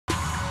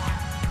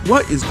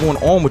What is going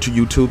on with you,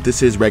 YouTube?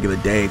 This is Regular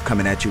Dave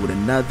coming at you with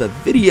another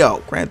video.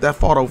 Grand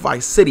Theft Auto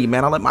Vice City,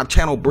 man. I let my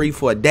channel breathe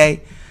for a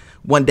day.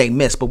 One day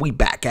missed, but we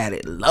back at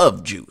it.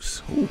 Love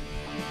Juice. Ooh.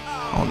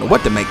 I don't know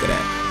what to make of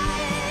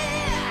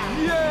that.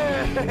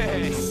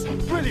 Yes!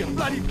 Brilliant,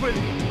 bloody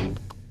brilliant.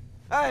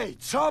 Hey,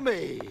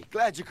 Tommy.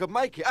 Glad you could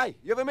make it. Hey,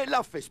 you ever met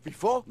Love Fist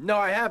before? No,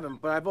 I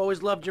haven't, but I've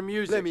always loved your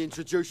music. Let me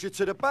introduce you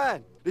to the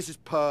band. This is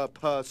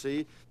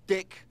Percy,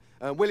 Dick,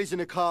 and Willie's in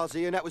the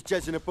Kazi, and that was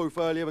Jez in the booth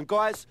earlier. And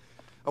guys,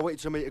 I want you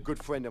to meet a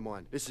good friend of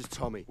mine. This is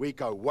Tommy. We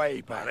go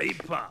way back. Hey,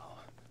 pal.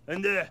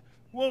 And,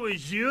 what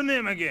was your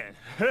name again?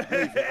 Leave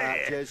it out,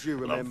 Jez. You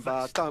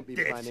remember. Don't be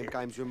playing them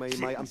games with me,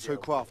 mate. I'm too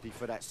crafty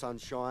for that,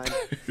 sunshine.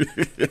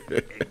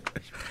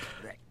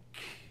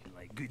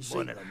 Good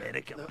one in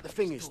America. The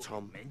thing is,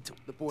 Tom,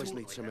 the boys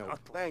need some help.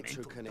 They ain't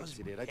too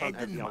connected here. They don't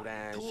have the old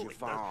hands, you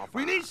far.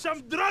 We need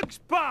some drugs,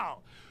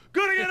 pal.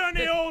 Gotta get on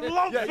the old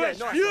Love Fist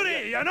nice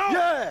Fury, you know?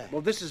 Yeah!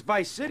 Well, this is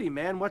Vice City,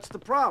 man. What's the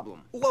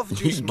problem? Love You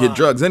juice, can man. get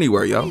drugs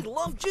anywhere, yo.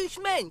 Love juice,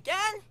 man,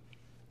 gang.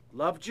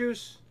 Love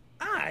juice?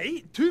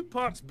 Aye, 2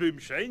 parts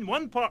boomshine,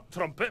 1 part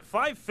trumpet,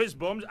 5 fizz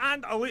bombs,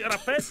 and a litre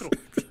of petrol.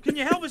 Can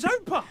you help us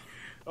out, pal?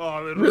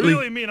 Oh, it would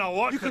really mean a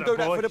lot You to can the do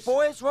that for the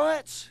boys,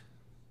 right?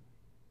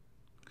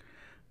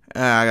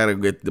 I gotta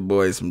get the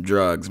boys some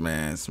drugs,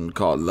 man. Some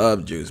called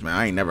Love Juice, man.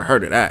 I ain't never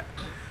heard of that.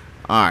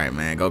 Alright,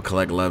 man. Go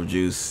collect Love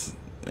Juice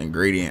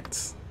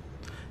ingredients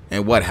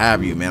and what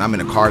have you, man. I'm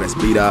in a car that's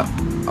beat up.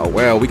 Oh,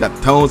 well, we got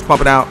the tones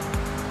pumping out.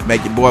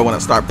 Make your boy want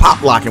to start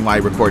pop locking while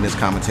you're recording this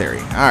commentary.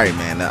 Alright,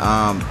 man.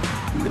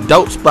 The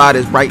dope spot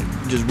is right,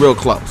 just real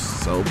close.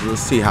 So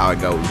let's see how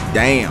it goes.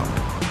 Damn.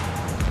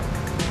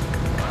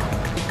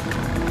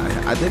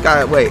 I think I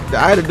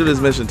had to do this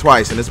mission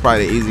twice, and it's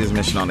probably the easiest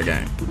mission on the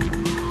game.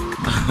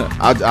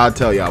 I'll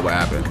tell y'all what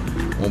happened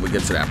when we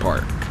get to that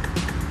part.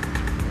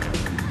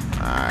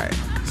 Alright,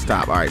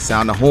 stop. Alright,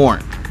 sound the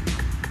horn.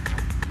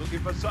 Looking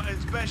for something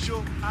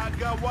special? I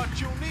got what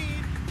you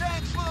need.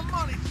 Thanks for the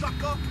money,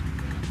 sucker.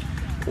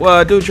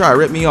 Well, dude, try to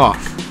rip me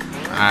off.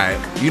 Alright,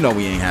 you know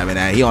we ain't having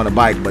that. He on the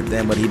bike, but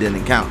he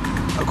didn't count.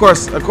 Of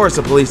course,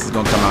 the police is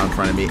gonna come out in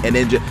front of me, and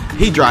then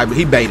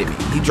he baited me.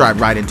 He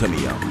drive right into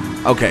me, yo.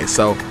 Okay,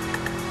 so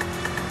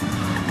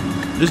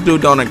this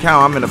dude don't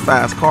account. I'm in a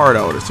fast car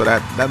though, so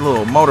that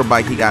little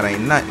motorbike he got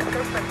ain't nothing.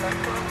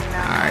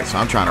 Alright, so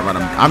I'm trying to run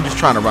him. I'm just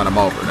trying to run him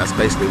over. That's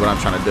basically what I'm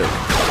trying to do.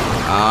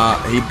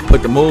 He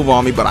put the move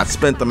on me, but I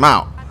spent them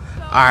out.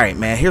 Alright,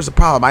 man, here's the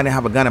problem. I didn't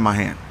have a gun in my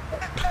hand.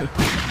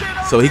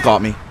 So he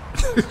caught me.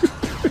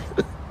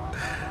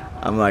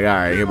 I'm like,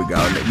 alright, here we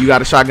go. You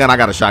got a shotgun? I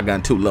got a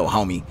shotgun too, little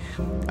homie.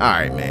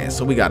 Alright, man,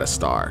 so we got a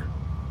star.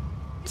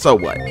 So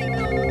what?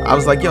 I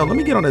was like, yo, let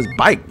me get on this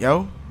bike,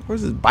 yo.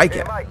 Where's this bike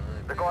at? Mate,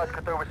 the guys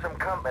could do with some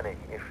company,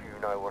 if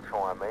you know what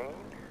I mean.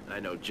 I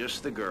know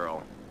just the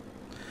girl.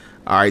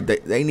 Alright,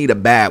 they need a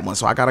bad one,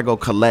 so I gotta go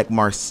collect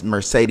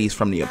Mercedes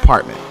from the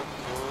apartment,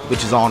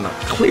 which is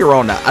clear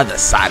on the other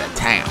side of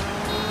town.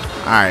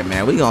 Alright,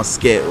 man, we gonna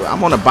skip.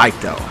 I'm on a bike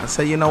though. I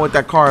said, you know what,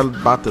 that car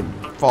about to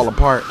fall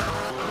apart.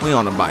 We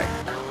on the bike.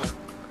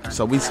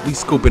 So we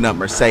scooping up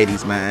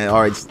Mercedes, man.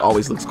 It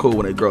always looks cool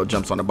when a girl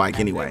jumps on the bike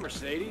anyway. Hey,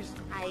 Mercedes?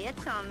 Hiya,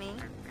 Tommy.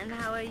 And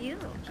how are you?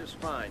 Just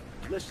fine.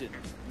 Listen,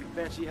 you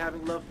fancy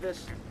having Love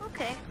Fist?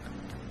 Okay.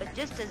 But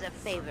just as a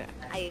favor,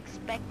 I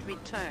expect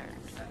return.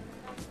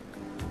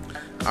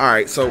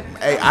 Alright, so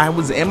hey, I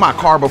was in my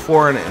car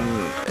before and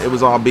it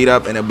was all beat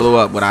up and it blew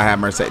up when I had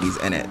Mercedes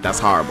in it. That's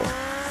horrible.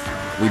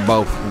 We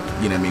both,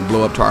 you know what I mean,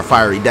 blew up to our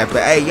fiery death.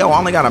 But hey, yo, I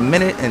only got 1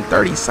 minute and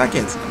 30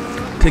 seconds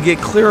to get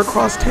clear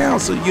across town.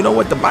 So you know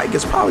what? The bike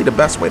is probably the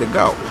best way to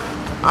go.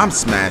 I'm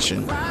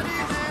smashing.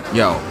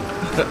 Yo,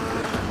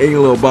 any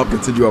little bump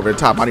can send you over the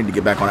top. I need to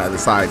get back on the other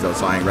side though,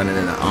 so I ain't running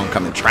into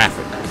oncoming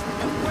traffic.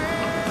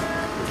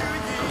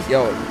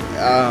 Yo,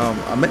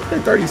 1 minute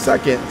and 30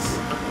 seconds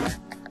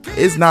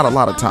is not a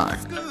lot of time.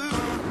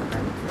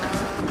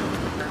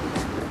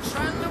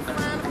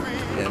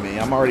 Yeah, I mean,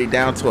 I'm already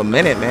down to 1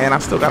 minute, man. I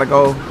still gotta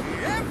go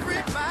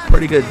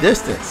pretty good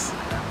distance.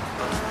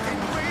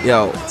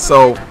 Yo,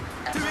 so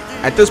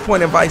at this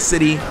point in Vice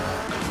City,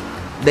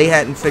 they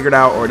hadn't figured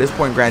out, or at this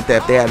point in Grand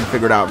Theft, they hadn't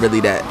figured out really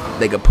that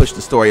they could push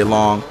the story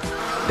along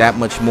that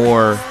much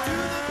more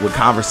with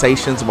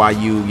conversations while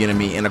you know what I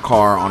mean, in a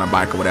car, on a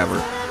bike, or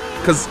whatever.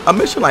 Because a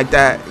mission like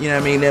that, you know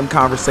what I mean, them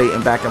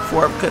conversating back and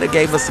forth could have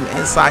gave us some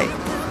insight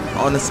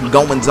on some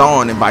goings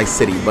on in Vice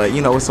City. But,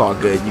 you know, it's all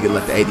good. You can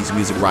let the 80s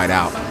music ride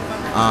out.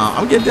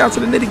 I'm getting down to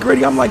the nitty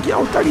gritty. I'm like,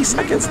 yo, 30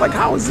 seconds? Like,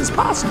 how is this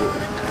possible?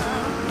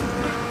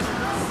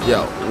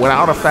 Yo,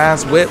 without a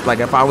fast whip, like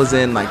if I was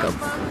in like a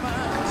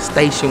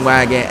station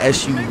wagon,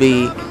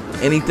 SUV,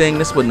 anything,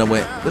 this wouldn't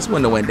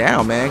have went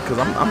down, man, because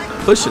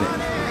I'm pushing it.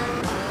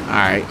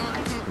 Alright,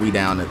 we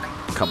down a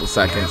couple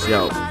seconds.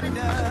 Yo, look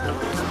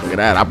at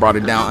that. I brought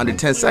it down under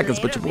 10 seconds,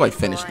 but your boy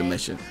finished the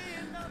mission.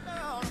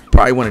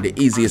 Probably one of the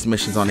easiest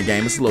missions on the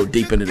game. It's a little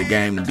deep into the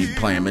game to be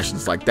playing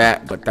missions like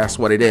that, but that's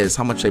what it is.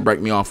 How much they break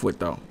me off with,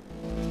 though?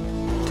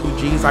 2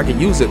 G's, I can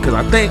use it, because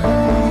I think,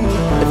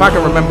 if I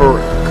can remember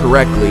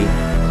correctly,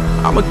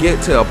 I'm gonna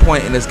get to a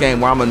point in this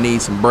game where I'm gonna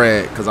need some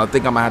bread because I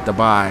think I'm gonna have to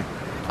buy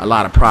a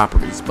lot of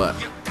properties. But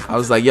I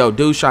was like, yo,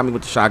 dude shot me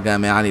with the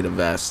shotgun, man. I need a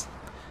vest.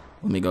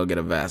 Let me go get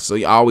a vest. So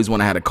I always want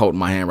to have a Colt in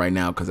my hand right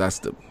now because that's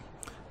the,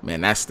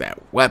 man, that's that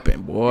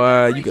weapon,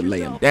 boy. You can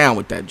lay him down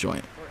with that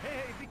joint.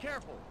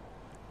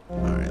 All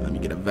right, let me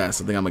get a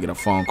vest. I think I'm gonna get a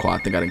phone call. I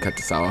think I didn't cut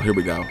this out. Oh, here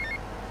we go.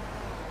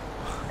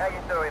 How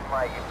you doing,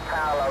 mate? It's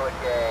Paolo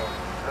again.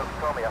 Look,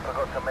 Tommy, I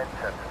forgot to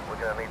mention, we're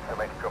going to need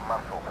some extra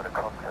muscle for the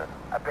concert.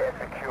 A bit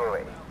of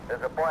security.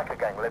 There's a biker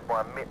gang led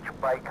by Mitch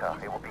Baker.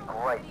 It will be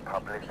great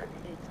publicity.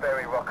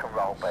 Very rock and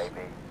roll,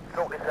 baby.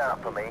 Sort this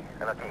out for me,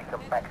 and I'll get you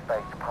some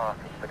backstage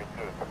passes for the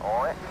gig,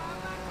 alright?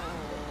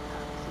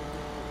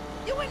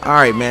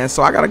 Alright, man,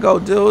 so I gotta go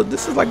deal.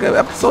 This is like an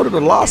episode of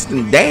The Lost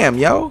and Damn,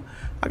 yo.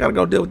 I gotta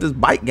go deal with this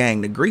bike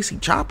gang, the Greasy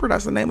Chopper.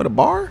 That's the name of the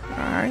bar.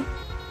 Alright.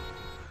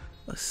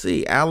 Let's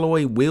see.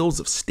 Alloy Wheels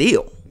of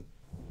Steel.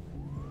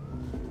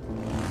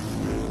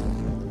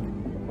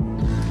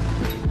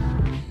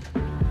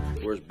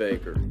 Where's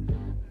Baker?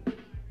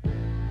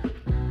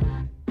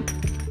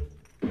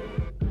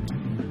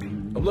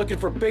 I'm looking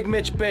for Big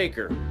Mitch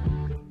Baker.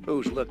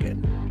 Who's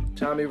looking?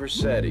 Tommy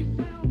Vercetti.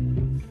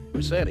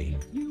 Vercetti?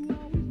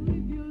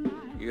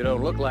 You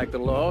don't look like the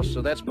law,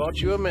 so that's bought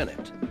you a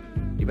minute.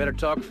 You better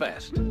talk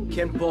fast.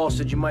 Ken Paul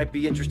said you might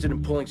be interested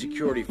in pulling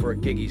security for a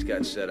gig he's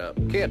got set up.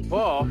 Ken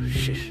Paul?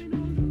 Shh.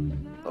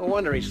 No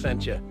wonder he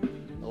sent you.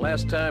 The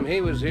last time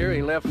he was here,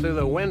 he left through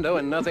the window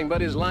in nothing but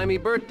his limey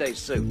birthday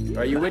suit.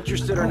 Are you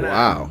interested or not?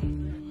 Wow.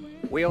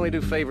 We only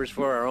do favors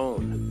for our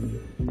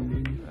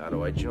own. How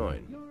do I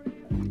join?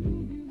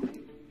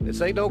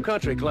 This ain't no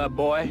country club,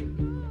 boy.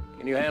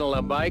 Can you handle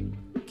a bike?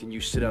 Can you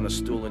sit on a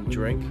stool and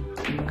drink?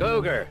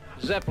 Cougar,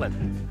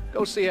 Zeppelin,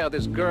 go see how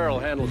this girl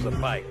handles a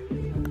bike.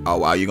 Oh,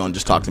 wow, you gonna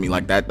just talk to me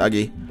like that,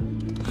 Dougie?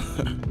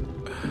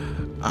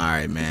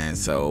 Alright, man,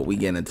 so we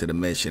get into the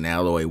mission.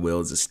 Alloy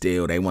Wheels of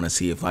Steel. They want to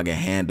see if I can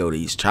handle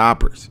these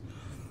choppers.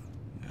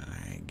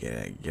 Alright,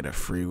 get a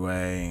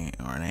freeway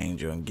or an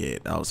Angel and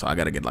get, oh, so I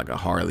gotta get like a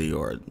Harley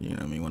or, you know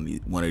what I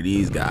mean, one of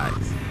these guys.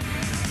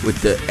 With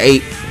the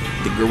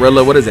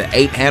Gorilla, what is it,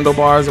 8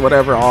 handlebars or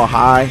whatever, all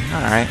high.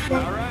 Alright.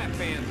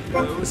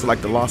 This is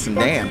like the Lost and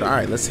Damned.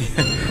 Alright, let's see.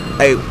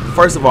 Hey,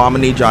 first of all, I'm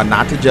gonna need y'all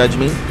not to judge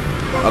me.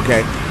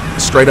 Okay?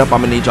 Straight up,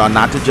 I'm gonna need y'all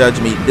not to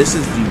judge me. This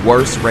is the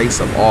worst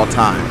race of all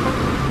time.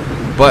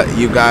 But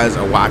you guys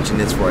are watching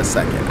this for a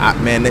second.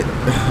 Man,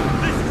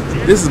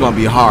 this is gonna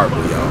be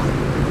horrible, yo.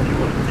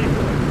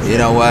 You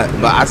know what?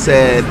 But I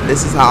said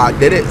this is how I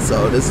did it,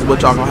 so this is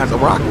what y'all gonna have to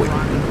rock with.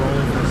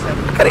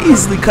 I could have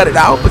easily cut it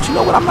out, but you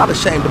know what? I'm not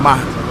ashamed of my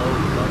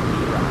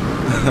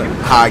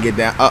how I get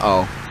down.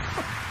 Uh-oh.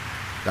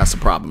 That's a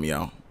problem,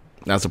 yo.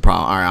 That's a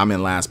problem. All right, I'm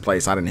in last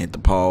place. I didn't hit the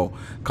pole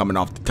coming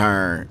off the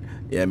turn.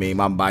 Yeah, I mean,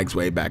 my bike's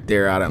way back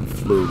there. I done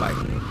flew like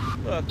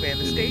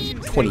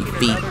 20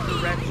 feet.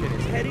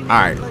 All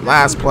right,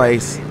 last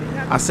place.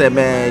 I said,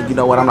 man, you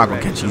know what? I'm not going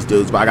to catch these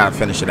dudes, but I got to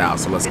finish it out,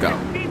 so let's go.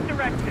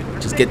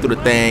 Just get through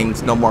the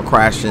things. No more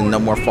crashing. No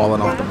more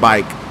falling off the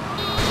bike.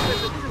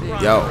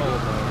 Yo,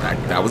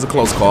 that was a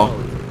close call.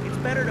 It's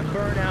better to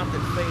burn out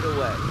than fade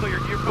away. So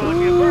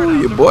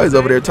Ooh, your boy's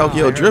over there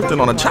Tokyo drifting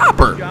on a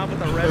chopper.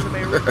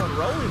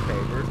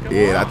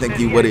 Yeah, I think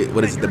you, what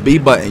is it, the B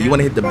button. You want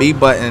to hit the B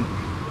button.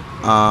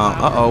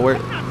 Uh-oh, where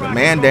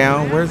man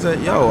down? Where's it?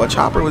 Yo, a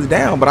chopper was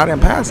down, but I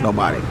didn't pass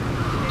nobody.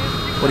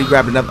 What, he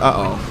grabbed another?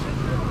 Uh-oh.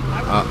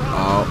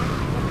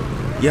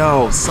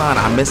 Yo, son,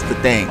 I missed the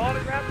thing.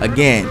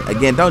 Again,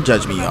 don't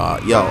judge me, y'all.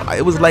 Yo,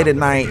 it was late at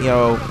night,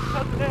 yo.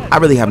 I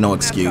really have no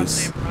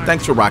excuse.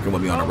 Thanks for rocking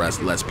with me on the rest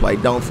of Let's Play.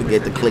 Don't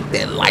forget to click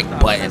that like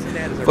button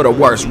for the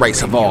worst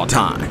race of all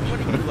time.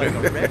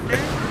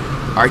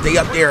 All right, they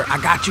up there. I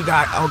got you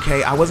guys.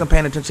 Okay, I wasn't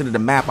paying attention to the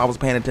map. I was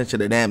paying attention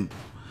to them.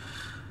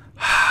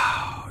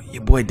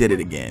 Your boy did it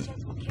again.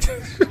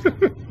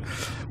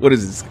 What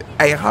is this?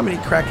 Hey, how many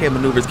crackhead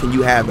maneuvers can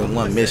you have in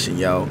one mission,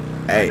 yo?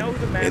 Hey,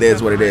 it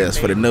is what it is.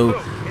 For the new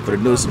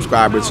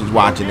subscribers who's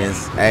watching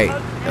this, hey,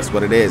 that's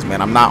what it is,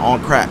 man. I'm not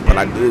on crack, but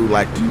I do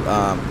like to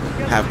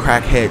have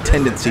crackhead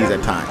tendencies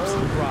at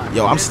times.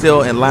 Yo, I'm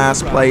still in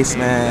last place,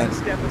 man.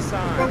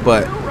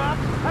 But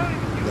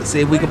let's see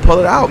if we can pull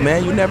it out,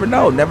 man. You never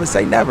know. Never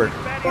say never.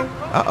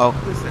 Uh-oh.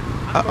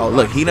 Uh-oh.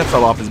 Look, he done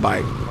fell off his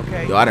bike.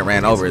 Yo, I done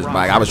ran over his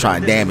bike. I was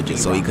trying to damage it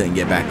so he couldn't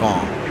get back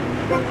on.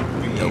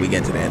 Yo, we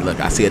get to that.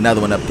 Look, I see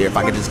another one up there. If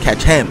I could just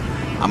catch him,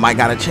 I might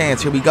got a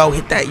chance. Here we go.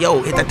 Hit that.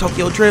 Yo, hit that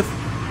Tokyo drift.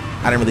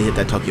 I didn't really hit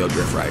that Tokyo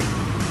drift right.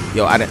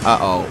 Yo, I didn't.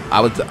 Uh-oh.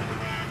 I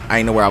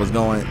didn't know where I was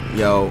going.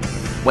 Yo,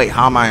 wait,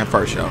 how am I in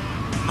first, yo?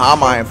 How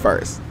am I in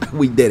first?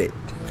 We did it.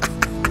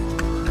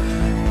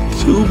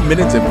 2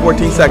 minutes and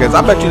 14 seconds.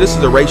 I bet you this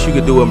is a race you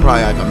could do in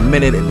probably like a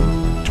minute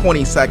and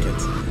 20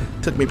 seconds.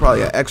 Took me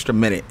probably an extra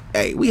minute.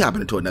 Hey, we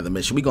hopping into another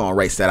mission. We gonna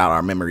erase that out of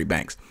our memory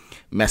banks.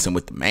 Messing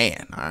with the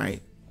man, all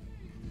right?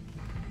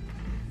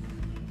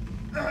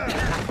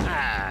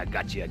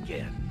 Got you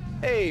again.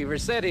 Hey,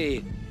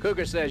 Vercetti.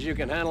 Cougar says you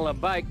can handle a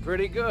bike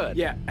pretty good.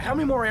 Yeah, how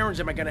many more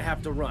errands am I gonna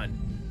have to run?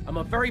 I'm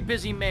a very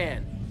busy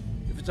man.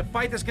 If it's a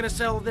fight that's gonna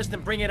settle this, then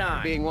bring it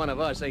on. Being one of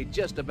us ain't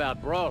just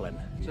about brawling.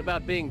 It's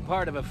about being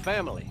part of a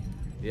family.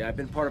 Yeah, I've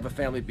been part of a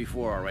family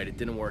before, all right? It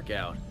didn't work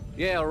out.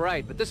 Yeah,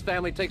 right, but this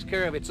family takes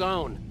care of its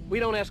own. We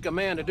don't ask a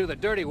man to do the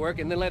dirty work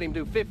and then let him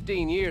do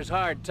 15 years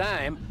hard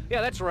time. Yeah,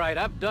 that's right,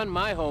 I've done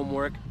my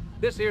homework.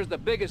 This here's the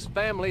biggest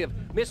family of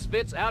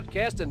misfits,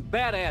 outcasts, and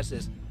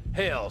badasses.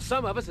 Hell,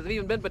 some of us have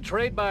even been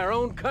betrayed by our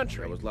own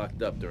country. I was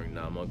locked up during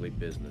non-ugly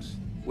business.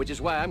 Which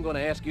is why I'm gonna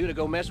ask you to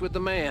go mess with the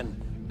man.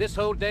 This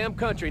whole damn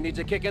country needs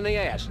a kick in the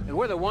ass, and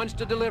we're the ones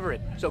to deliver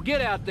it. So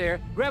get out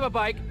there, grab a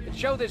bike, and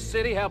show this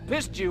city how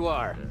pissed you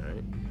are.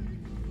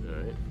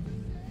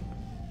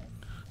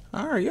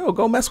 All right, yo,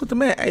 go mess with the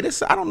man. Hey,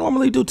 I don't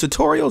normally do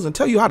tutorials and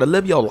tell you how to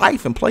live your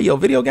life and play your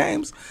video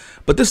games,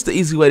 but this is the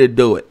easy way to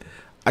do it.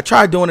 I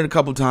tried doing it a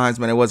couple times,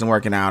 man. It wasn't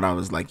working out. I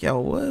was like, yo,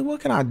 what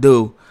can I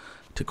do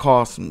to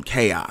cause some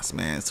chaos,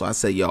 man? So I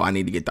said, yo, I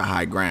need to get the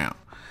high ground.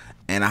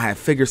 And I had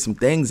figured some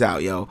things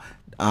out, yo.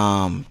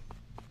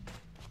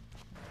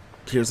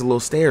 Here's a little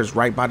stairs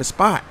right by the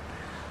spot.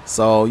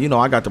 So, you know,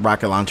 I got the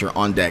rocket launcher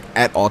on deck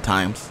at all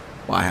times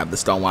while I have the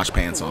Stonewash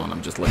pants on.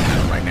 I'm just looking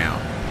at it right now.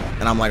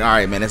 And I'm like, all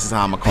right, man, this is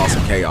how I'm going to cause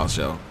some chaos,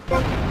 yo.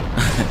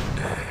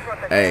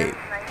 Hey,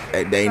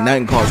 there ain't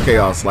nothing cause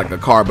chaos like a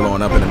car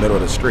blowing up in the middle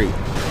of the street.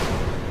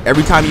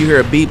 Every time you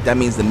hear a beep, that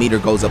means the meter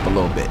goes up a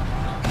little bit.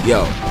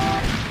 Yo,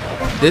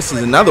 this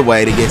is another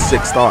way to get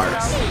 6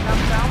 stars.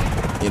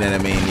 You know what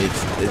I mean?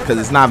 It's because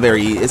it's not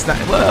very, it's not,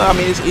 well, I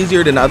mean, it's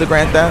easier than other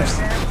Grand Thefts,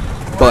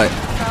 but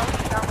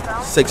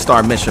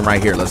 6-star mission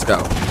right here. Let's go.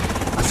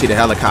 I see the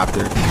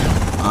helicopter.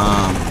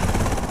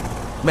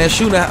 Man,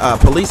 shooting a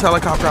police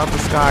helicopter out the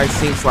sky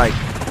seems like,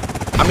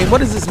 I mean, what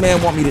does this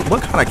man want me to,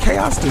 what kind of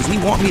chaos does he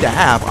want me to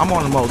have? I'm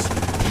on the most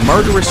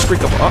murderous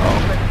streak of,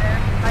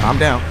 calm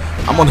down.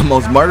 I'm on the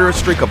most murderous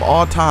streak of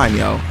all time,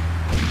 yo.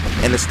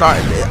 And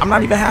I'm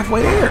not even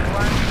halfway there.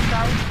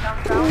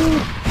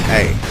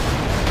 Hey,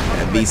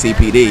 and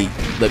BCPD,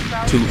 look,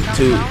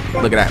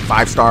 look at that,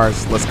 5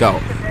 stars. Let's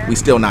go. We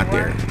still not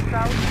there.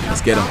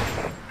 Let's get them.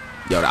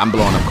 Yo, I'm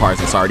blowing up cars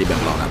that's already been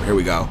blown up. Here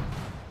we go.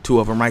 2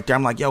 of them right there.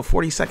 I'm like, yo,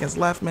 40 seconds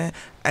left, man.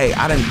 Hey,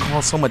 I didn't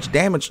cause so much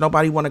damage.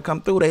 Nobody want to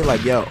come through. They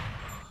like, yo,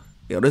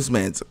 this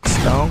man's a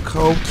stone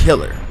cold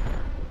killer.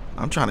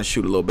 I'm trying to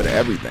shoot a little bit of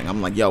everything.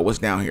 I'm like, yo, what's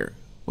down here?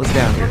 What's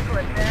down here?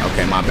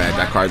 Okay, my bad.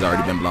 That car's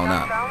already been blown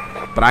up.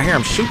 But I hear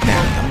him shooting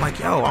at me. I'm like,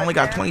 yo, I only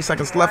got 20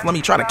 seconds left. Let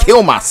me try to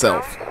kill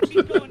myself.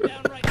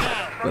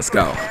 Let's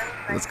go.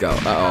 Let's go.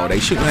 Uh-oh, they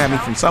shooting at me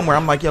from somewhere.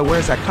 I'm like, yo,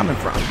 where's that coming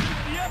from?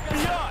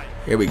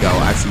 Here we go.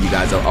 I see you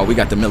guys. Oh, we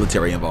got the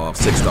military involved.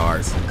 6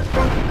 stars.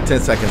 10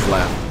 seconds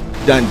left.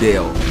 Done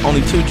deal.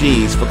 Only 2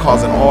 G's for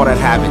causing all that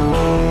havoc.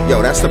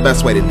 Yo, that's the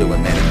best way to do it,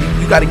 man.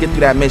 If you got to get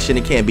through that mission.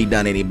 It can't be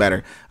done any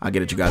better. I'll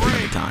get at you guys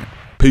another time.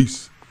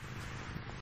 Peace.